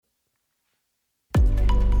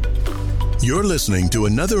You're listening to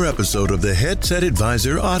another episode of the Headset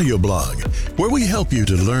Advisor audio blog, where we help you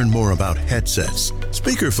to learn more about headsets,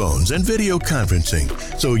 speakerphones, and video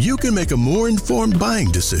conferencing so you can make a more informed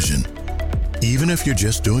buying decision. Even if you're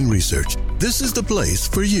just doing research, this is the place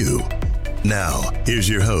for you. Now, here's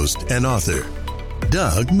your host and author,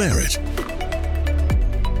 Doug Merritt.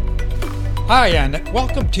 Hi, and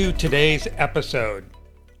welcome to today's episode.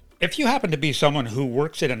 If you happen to be someone who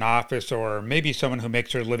works in an office or maybe someone who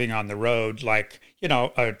makes their living on the road, like,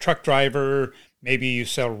 a truck driver, maybe you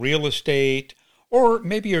sell real estate, or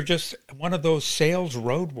maybe you're just one of those sales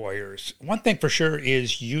road warriors, one thing for sure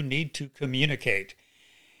is you need to communicate.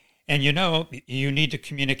 And you need to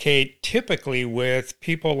communicate typically with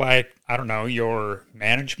people like, your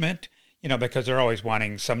management, because they're always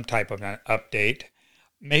wanting some type of an update.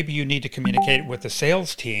 Maybe you need to communicate with the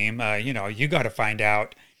sales team. You got to find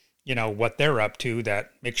out what they're up to,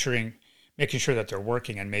 that making sure that they're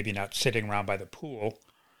working and maybe not sitting around by the pool.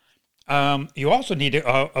 You also need to,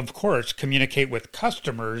 of course, communicate with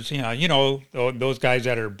customers, those guys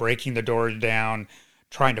that are breaking the doors down,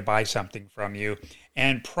 trying to buy something from you.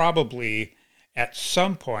 And probably at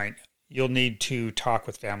some point, you'll need to talk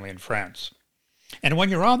with family and friends. And when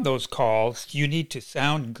you're on those calls, you need to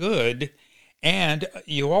sound good, and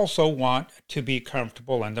you also want to be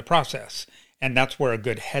comfortable in the process. And that's where a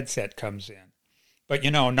good headset comes in. But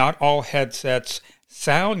not all headsets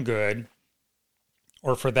sound good,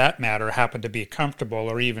 or for that matter, happen to be comfortable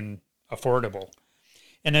or even affordable.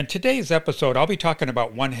 And in today's episode, I'll be talking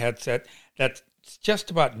about one headset that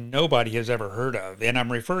just about nobody has ever heard of. And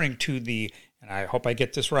I'm referring to and I hope I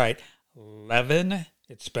get this right, Levn,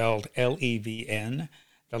 it's spelled Levn,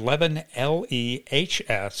 the Levn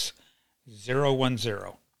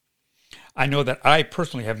LE-HS010. I know that I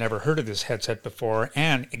personally have never heard of this headset before,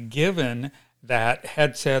 and given that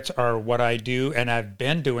headsets are what I do and I've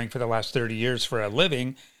been doing for the last 30 years for a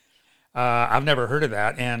living, I've never heard of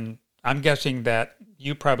that, and I'm guessing that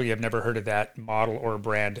you probably have never heard of that model or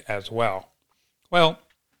brand as well. Well,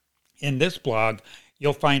 in this blog,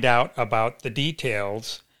 you'll find out about the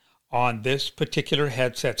details on this particular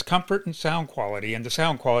headset's comfort and sound quality, and the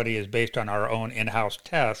sound quality is based on our own in-house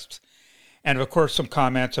tests. And of course, some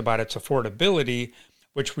comments about its affordability,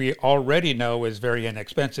 which we already know is very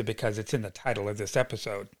inexpensive because it's in the title of this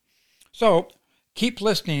episode. So keep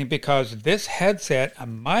listening, because this headset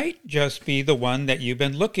might just be the one that you've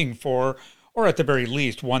been looking for, or at the very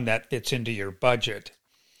least, one that fits into your budget.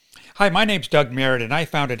 Hi, my name's Doug Merritt, and I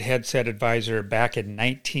founded Headset Advisor back in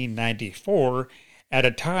 1994 at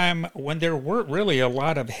a time when there weren't really a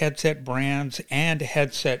lot of headset brands and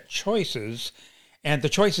headset choices. And the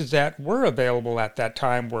choices that were available at that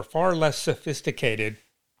time were far less sophisticated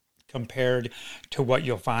compared to what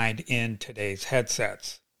you'll find in today's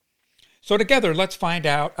headsets. So together, let's find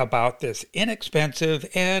out about this inexpensive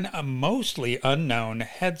and mostly unknown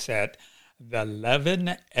headset, the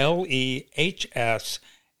Levn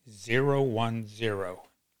LE-HS010.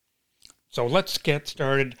 So let's get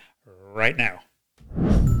started right now.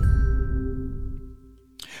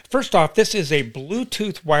 First off, this is a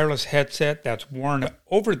Bluetooth wireless headset that's worn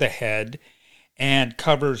over the head and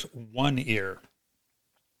covers one ear.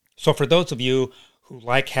 So for those of you who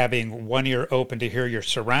like having one ear open to hear your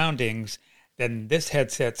surroundings, then this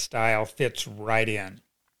headset style fits right in.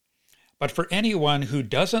 But for anyone who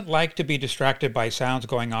doesn't like to be distracted by sounds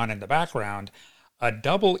going on in the background, a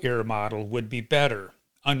double ear model would be better.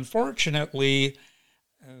 Unfortunately,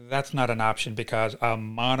 that's not an option because a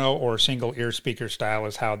mono or single ear speaker style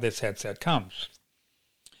is how this headset comes.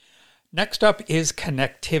 Next up is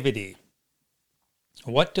connectivity.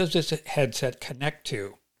 What does this headset connect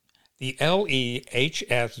to? The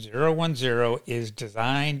LE-HS010 is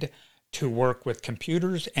designed to work with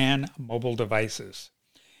computers and mobile devices.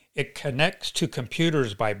 It connects to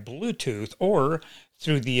computers by Bluetooth or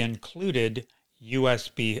through the included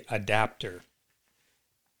USB adapter.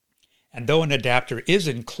 And though an adapter is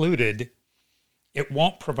included, it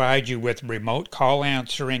won't provide you with remote call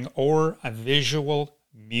answering or a visual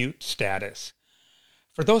mute status.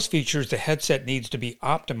 For those features, the headset needs to be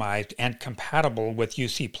optimized and compatible with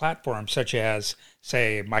UC platforms such as,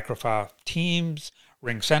 say, Microsoft Teams,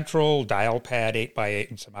 RingCentral, Dialpad 8x8,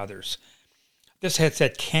 and some others. This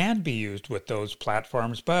headset can be used with those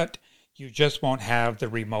platforms, but you just won't have the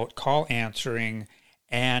remote call answering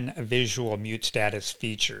and visual mute status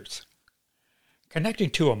features. Connecting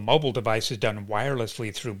to a mobile device is done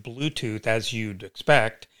wirelessly through Bluetooth, as you'd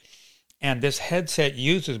expect, and this headset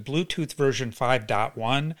uses Bluetooth version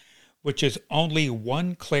 5.1, which is only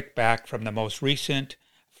one click back from the most recent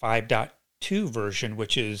 5.2 version,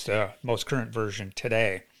 which is the most current version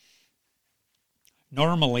today.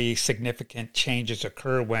 Normally, significant changes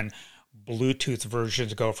occur when Bluetooth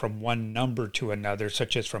versions go from one number to another,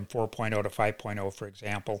 such as from 4.0 to 5.0, for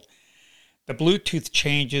example. The Bluetooth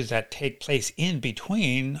changes that take place in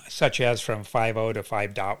between, such as from 5.0 to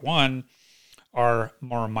 5.1, are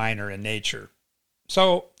more minor in nature.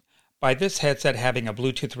 So, by this headset having a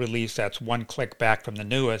Bluetooth release that's one click back from the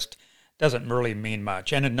newest doesn't really mean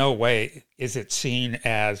much, and in no way is it seen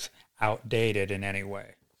as outdated in any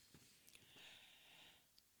way.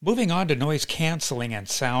 Moving on to noise canceling and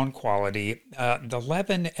sound quality, the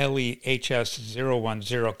Levn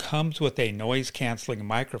LE-HS010 comes with a noise canceling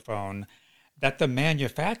microphone that the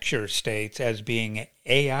manufacturer states as being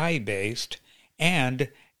AI-based and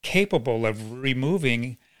capable of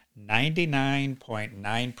removing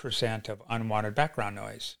 99.9% of unwanted background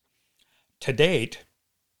noise. To date,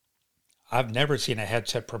 I've never seen a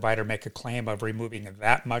headset provider make a claim of removing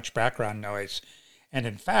that much background noise, and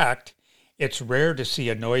in fact, it's rare to see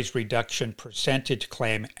a noise reduction percentage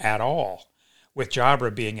claim at all, with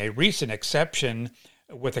Jabra being a recent exception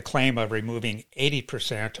with a claim of removing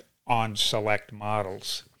 80% on select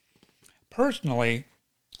models. Personally,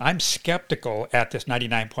 I'm skeptical at this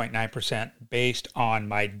 99.9% based on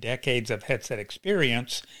my decades of headset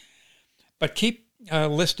experience, but keep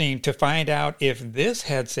listening to find out if this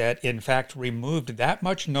headset in fact removed that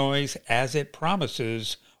much noise as it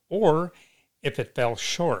promises, or if it fell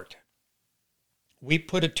short. We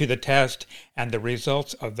put it to the test, and the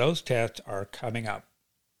results of those tests are coming up.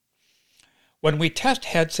 When we test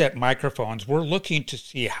headset microphones, we're looking to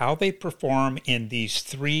see how they perform in these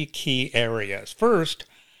three key areas. First,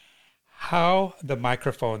 how the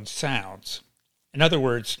microphone sounds. In other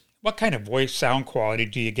words, what kind of voice sound quality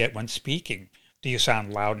do you get when speaking? Do you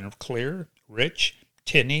sound loud and clear, rich,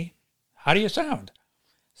 tinny? How do you sound?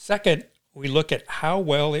 Second, we look at how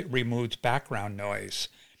well it removes background noise.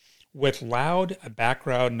 With loud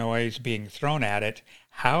background noise being thrown at it,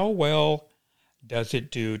 how well does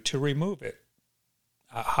it do to remove it?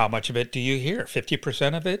 How much of it do you hear?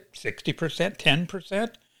 50% of it? 60%?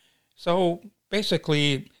 10%? So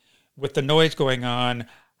basically, with the noise going on,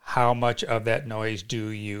 how much of that noise do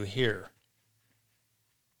you hear?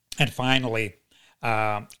 And finally,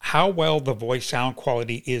 how well the voice sound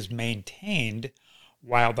quality is maintained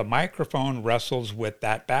while the microphone wrestles with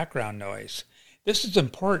that background noise. This is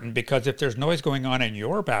important because if there's noise going on in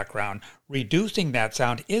your background, reducing that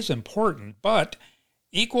sound is important, but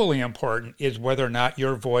equally important is whether or not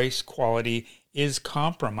your voice quality is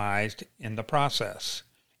compromised in the process.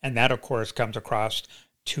 And that, of course, comes across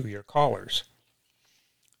to your callers.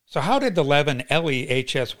 So how did the Levn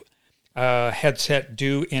LE-HS headset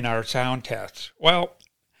do in our sound tests? Well,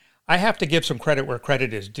 I have to give some credit where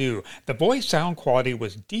credit is due. The voice sound quality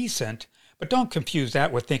was decent, but don't confuse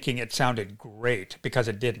that with thinking it sounded great, because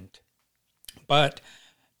it didn't. But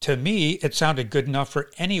to me, it sounded good enough for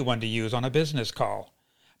anyone to use on a business call.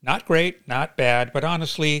 Not great, not bad, but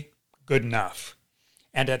honestly, good enough.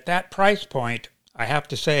 And at that price point, I have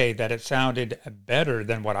to say that it sounded better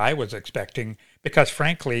than what I was expecting, because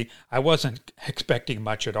frankly, I wasn't expecting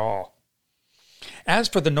much at all. As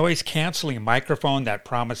for the noise canceling microphone that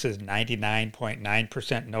promises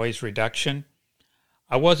 99.9% noise reduction,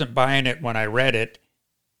 I wasn't buying it when I read it,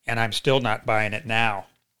 and I'm still not buying it now.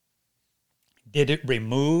 Did it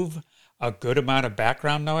remove a good amount of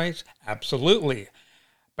background noise? Absolutely,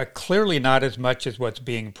 but clearly not as much as what's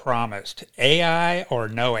being promised. AI or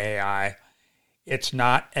no AI, it's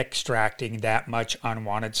not extracting that much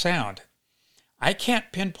unwanted sound. I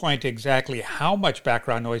can't pinpoint exactly how much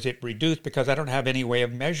background noise it reduced because I don't have any way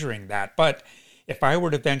of measuring that, but if I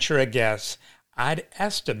were to venture a guess, I'd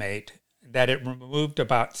estimate that it removed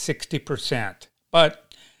about 60%.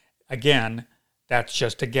 But again, that's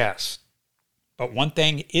just a guess. But one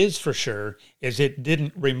thing is for sure is it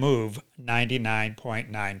didn't remove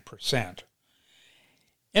 99.9%.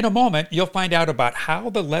 In a moment, you'll find out about how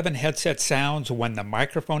the Levn headset sounds when the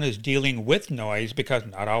microphone is dealing with noise, because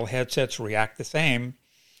not all headsets react the same,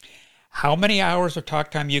 how many hours of talk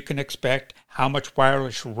time you can expect, how much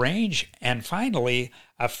wireless range, and finally,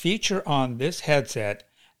 a feature on this headset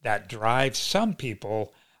that drives some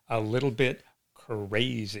people a little bit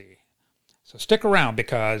crazy. So stick around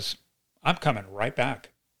because I'm coming right back.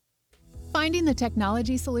 Finding the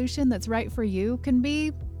technology solution that's right for you can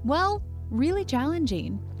be, well, really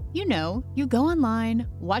challenging. You know, you go online,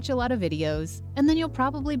 watch a lot of videos, and then you'll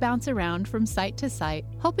probably bounce around from site to site,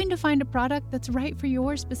 hoping to find a product that's right for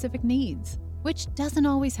your specific needs, which doesn't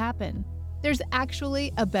always happen. There's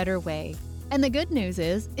actually a better way. And the good news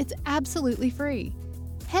is, it's absolutely free.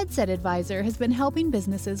 Headset Advisor has been helping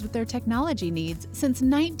businesses with their technology needs since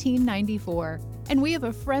 1994, And we have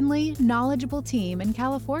a friendly, knowledgeable team in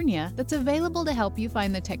California that's available to help you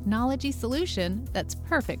find the technology solution that's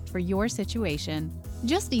perfect for your situation.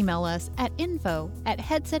 Just email us at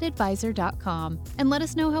info@headsetadvisor.com and let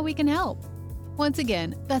us know how we can help. Once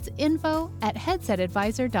again, that's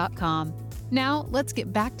info@headsetadvisor.com. Now, let's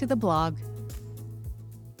get back to the blog.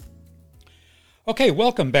 Okay,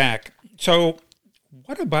 welcome back. So,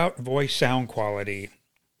 what about voice sound quality?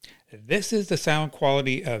 This is the sound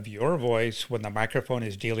quality of your voice when the microphone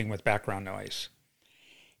is dealing with background noise.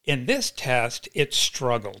 In this test, it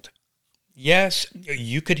struggled. Yes,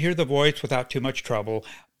 you could hear the voice without too much trouble,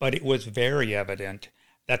 but it was very evident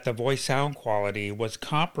that the voice sound quality was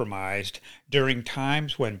compromised during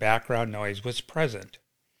times when background noise was present.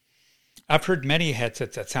 I've heard many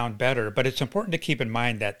headsets that sound better, but it's important to keep in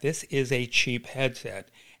mind that this is a cheap headset.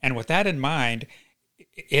 And with that in mind,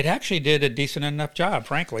 it actually did a decent enough job,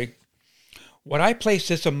 frankly. Would I place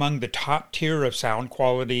this among the top tier of sound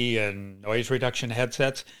quality and noise reduction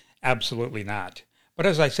headsets? Absolutely not. But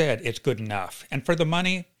as I said, it's good enough. And for the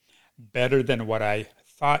money, better than what I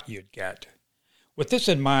thought you'd get. With this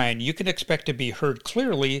in mind, you can expect to be heard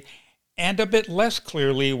clearly and a bit less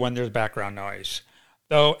clearly when there's background noise.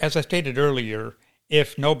 Though, as I stated earlier,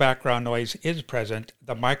 if no background noise is present,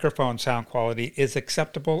 the microphone sound quality is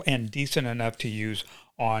acceptable and decent enough to use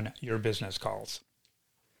on your business calls.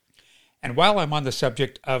 And while I'm on the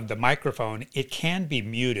subject of the microphone, it can be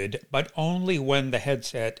muted, but only when the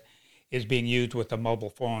headset is being used with a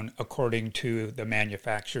mobile phone according to the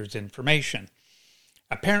manufacturer's information.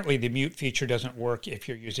 Apparently, the mute feature doesn't work if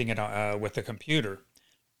you're using it with a computer.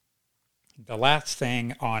 The last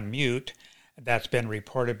thing on mute that's been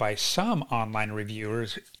reported by some online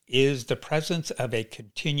reviewers is the presence of a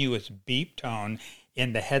continuous beep tone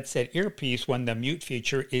in the headset earpiece when the mute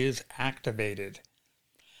feature is activated.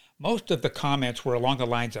 Most of the comments were along the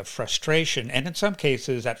lines of frustration, and in some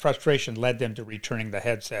cases, that frustration led them to returning the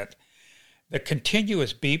headset. The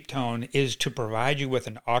continuous beep tone is to provide you with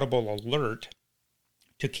an audible alert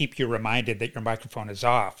to keep you reminded that your microphone is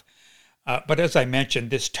off. But as I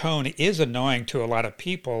mentioned, this tone is annoying to a lot of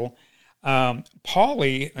people.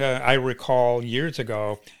 Pauly, I recall years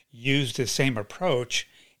ago, used the same approach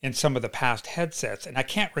in some of the past headsets, and I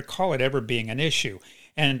can't recall it ever being an issue.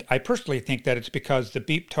 And I personally think that it's because the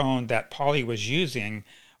beep tone that Pauly was using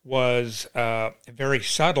was very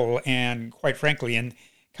subtle and, quite frankly,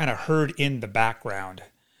 kind of heard in the background.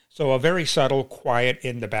 So a very subtle, quiet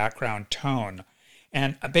in the background tone.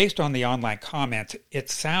 And based on the online comments, it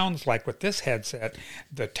sounds like with this headset,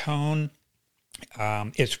 the tone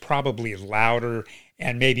is probably louder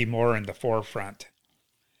and maybe more in the forefront.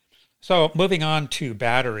 So moving on to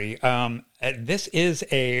battery, this is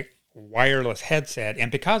a wireless headset, and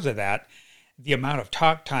because of that, the amount of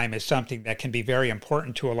talk time is something that can be very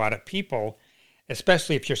important to a lot of people,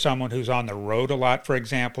 especially if you're someone who's on the road a lot, for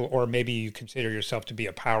example, or maybe you consider yourself to be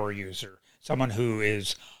a power user, someone who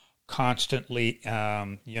is constantly,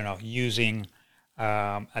 using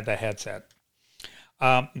the headset.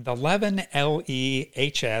 The Levn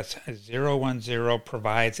LE-HS010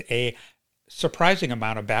 provides a surprising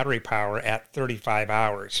amount of battery power at 35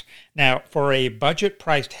 hours. Now, for a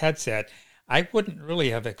budget-priced headset, I wouldn't really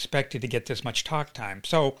have expected to get this much talk time.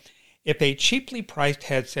 So, if a cheaply priced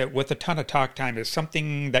headset with a ton of talk time is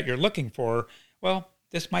something that you're looking for, well,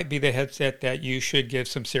 this might be the headset that you should give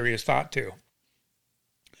some serious thought to.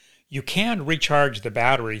 You can recharge the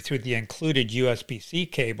battery through the included USB-C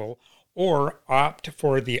cable or opt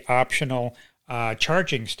for the optional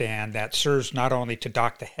charging stand that serves not only to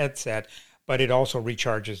dock the headset, but it also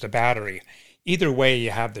recharges the battery. Either way, you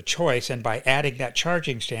have the choice, and by adding that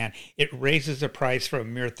charging stand, it raises the price from a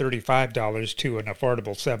mere $35 to an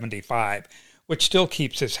affordable $75, which still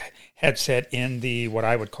keeps this headset in the what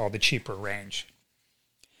I would call the cheaper range.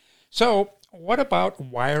 So, what about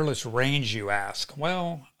wireless range, you ask?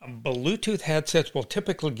 Well, Bluetooth headsets will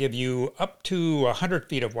typically give you up to 100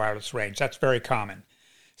 feet of wireless range. That's very common.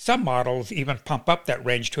 Some models even pump up that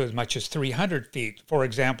range to as much as 300 feet. For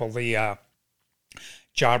example, the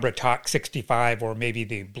Jabra Talk 65 or maybe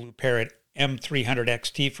the Blue Parrot M300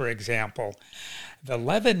 XT, for example. The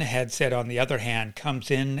Levn headset, on the other hand,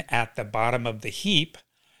 comes in at the bottom of the heap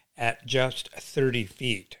at just 30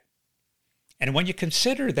 feet. And when you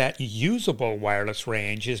consider that usable wireless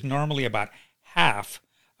range is normally about half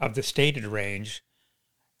of the stated range,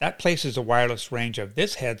 that places the wireless range of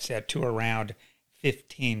this headset to around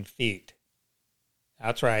 15 feet.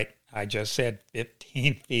 That's right, I just said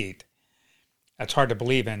 15 feet. That's hard to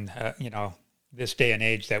believe in, this day and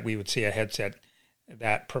age that we would see a headset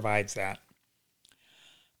that provides that.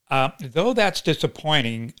 Though that's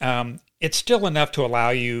disappointing, it's still enough to allow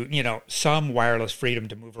you, some wireless freedom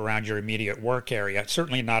to move around your immediate work area. It's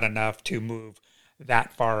certainly not enough to move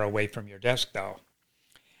that far away from your desk, though.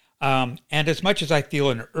 And as much as I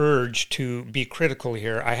feel an urge to be critical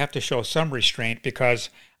here, I have to show some restraint because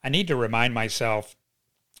I need to remind myself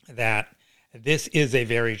that this is a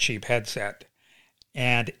very cheap headset.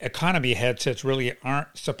 And economy headsets really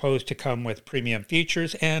aren't supposed to come with premium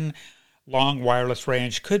features, and long wireless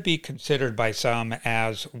range could be considered by some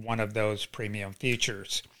as one of those premium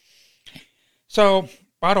features. So,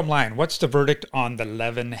 bottom line, what's the verdict on the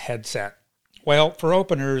Levn headset? Well, for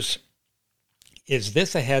openers, is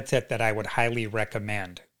this a headset that I would highly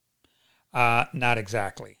recommend? Not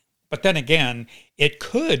exactly. But then again, it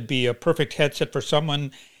could be a perfect headset for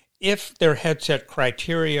someone if their headset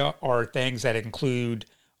criteria are things that include,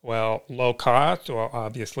 low cost, well,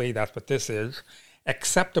 obviously that's what this is,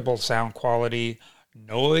 acceptable sound quality,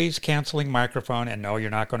 noise-canceling microphone, and no,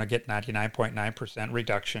 you're not going to get 99.9%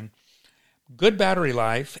 reduction, good battery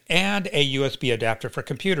life, and a USB adapter for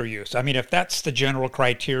computer use. I mean, if that's the general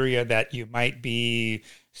criteria that you might be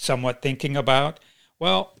somewhat thinking about,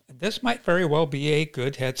 well, this might very well be a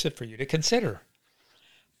good headset for you to consider.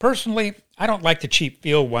 Personally, I don't like the cheap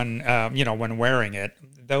feel when wearing it,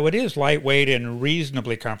 though it is lightweight and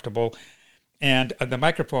reasonably comfortable, and the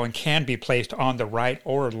microphone can be placed on the right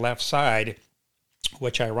or left side,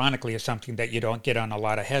 which ironically is something that you don't get on a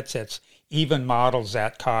lot of headsets, even models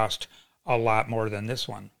that cost a lot more than this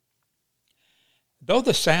one. Though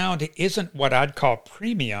the sound isn't what I'd call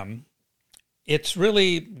premium, it's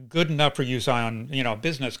really good enough for use on,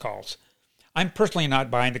 business calls. I'm personally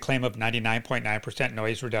not buying the claim of 99.9%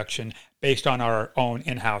 noise reduction based on our own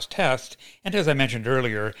in-house test, and as I mentioned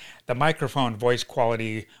earlier, the microphone voice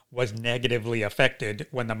quality was negatively affected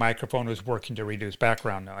when the microphone was working to reduce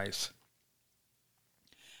background noise.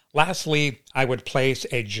 Lastly, I would place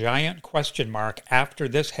a giant question mark after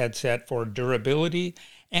this headset for durability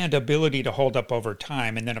and ability to hold up over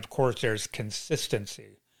time, and then of course there's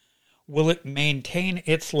consistency. Will it maintain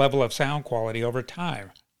its level of sound quality over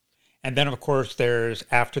time? And then, of course, there's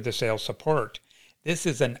after-the-sale support. This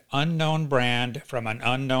is an unknown brand from an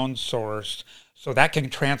unknown source, so that can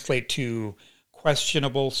translate to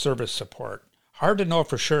questionable service support. Hard to know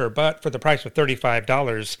for sure, but for the price of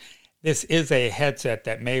 $35, this is a headset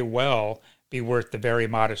that may well be worth the very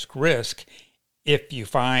modest risk if you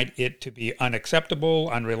find it to be unacceptable,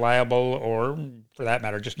 unreliable, or, for that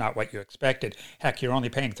matter, just not what you expected. Heck, you're only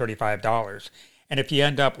paying $35. And if you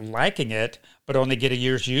end up liking it, but only get a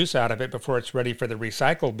year's use out of it before it's ready for the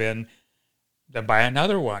recycle bin, then buy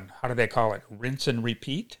another one. How do they call it? Rinse and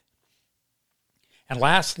repeat? And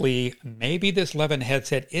lastly, maybe this Levn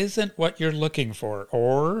headset isn't what you're looking for,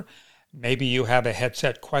 or maybe you have a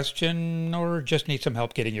headset question or just need some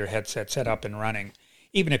help getting your headset set up and running.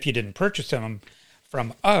 Even if you didn't purchase them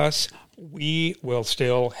from us, we will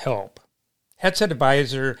still help. Headset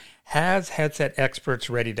Advisor has headset experts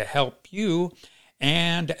ready to help you,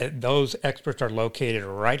 and those experts are located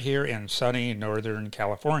right here in sunny Northern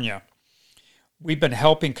California. We've been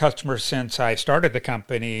helping customers since I started the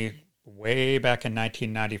company way back in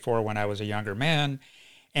 1994 when I was a younger man,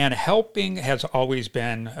 and helping has always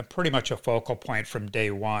been pretty much a focal point from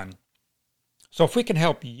day one. So if we can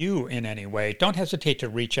help you in any way, don't hesitate to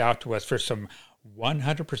reach out to us for some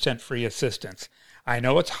 100% free assistance. I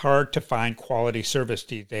know it's hard to find quality service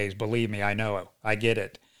these days, believe me, I know, I get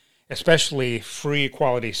it. Especially free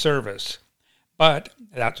quality service. But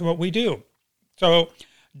that's what we do. So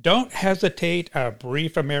don't hesitate a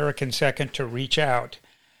brief American second to reach out.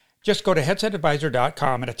 Just go to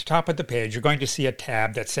headsetadvisor.com, and at the top of the page, you're going to see a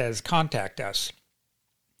tab that says Contact Us.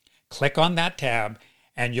 Click on that tab,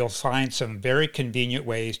 and you'll find some very convenient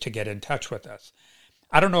ways to get in touch with us.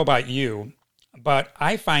 I don't know about you, but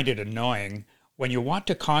I find it annoying when you want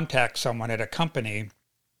to contact someone at a company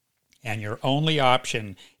and your only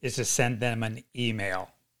option is to send them an email.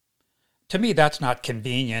 To me, that's not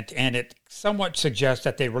convenient, and it somewhat suggests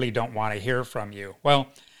that they really don't want to hear from you. Well,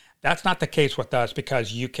 that's not the case with us,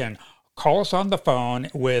 because you can call us on the phone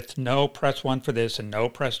with no press 1 for this and no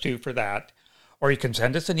press 2 for that, or you can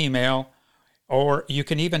send us an email, or you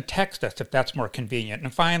can even text us if that's more convenient.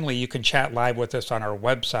 And finally, you can chat live with us on our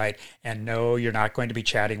website, and no, you're not going to be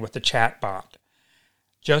chatting with the chat bot.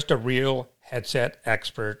 Just a real headset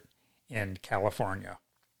expert in California.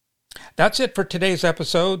 That's it for today's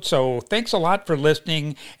episode. So thanks a lot for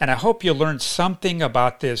listening, and I hope you learned something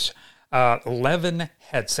about this Levn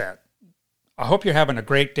headset. I hope you're having a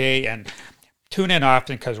great day, and tune in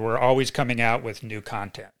often because we're always coming out with new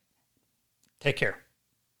content. Take care.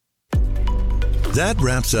 That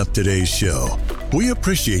wraps up today's show. We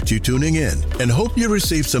appreciate you tuning in and hope you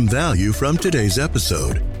received some value from today's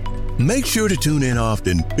episode. Make sure to tune in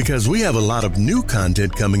often because we have a lot of new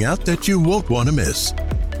content coming out that you won't want to miss.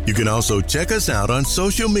 You can also check us out on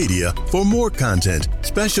social media for more content,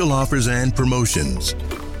 special offers, and promotions.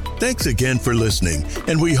 Thanks again for listening,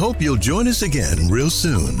 and we hope you'll join us again real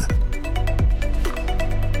soon.